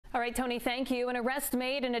All right, Tony, thank you. An arrest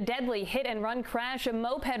made in a deadly hit-and-run crash. A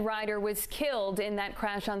moped rider was killed in that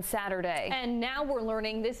crash on Saturday. And now we're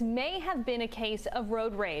learning this may have been a case of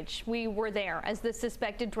road rage. We were there as the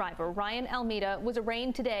suspected driver, Ryan Almeida, was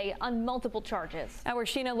arraigned today on multiple charges. Our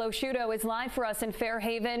Sheena Losciuto is live for us in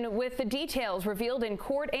Fairhaven with the details revealed in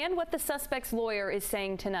court and what the suspect's lawyer is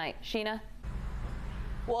saying tonight. Sheena?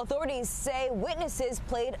 Well, authorities say witnesses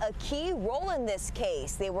played a key role in this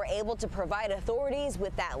case. They were able to provide authorities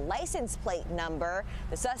with that license plate number.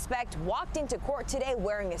 The suspect walked into court today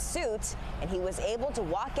wearing a suit, and he was able to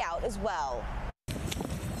walk out as well.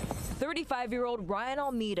 35-year-old Ryan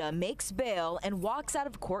Almeida makes bail and walks out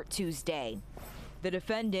of court Tuesday. The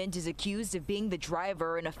defendant is accused of being the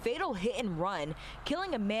driver in a fatal hit and run,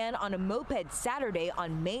 killing a man on a moped Saturday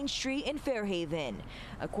on Main Street in Fairhaven.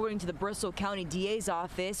 According to the Bristol County DA's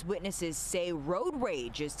office, witnesses say road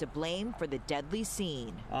rage is to blame for the deadly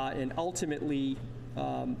scene. And ultimately,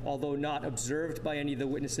 although not observed by any of the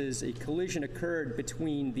witnesses, a collision occurred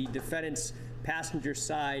between the defendant's passenger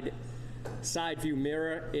side view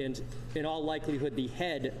mirror and, in all likelihood, the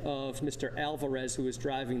head of Mr. Alvarez, who was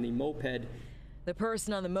driving the moped. The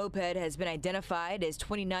person on the moped has been identified as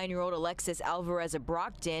 29-year-old Alexis Alvarez of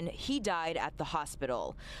Brockton. He died at the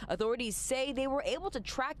hospital. Authorities say they were able to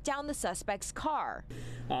track down the suspect's car.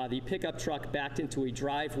 The pickup truck backed into a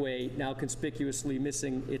driveway, now conspicuously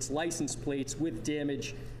missing its license plates with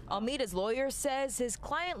damage. Almeida's lawyer says his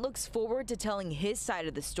client looks forward to telling his side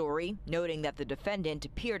of the story, noting that the defendant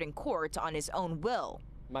appeared in court on his own will.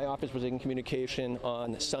 My office was in communication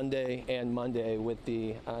on Sunday and Monday with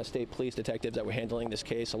the state police detectives that were handling this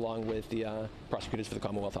case, along with the prosecutors for the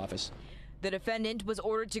Commonwealth Office. The defendant was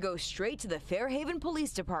ordered to go straight to the Fairhaven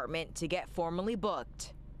Police Department to get formally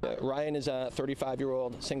booked. Ryan is a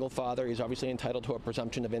 35-year-old single father. He's obviously entitled to a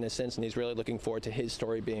presumption of innocence, and he's really looking forward to his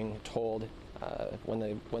story being told when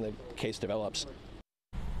the case develops.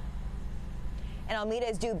 And Almeida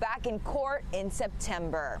is due back in court in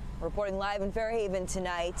September. Reporting live in Fairhaven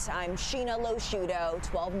tonight, I'm Sheena Losciuto,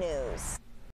 12 News.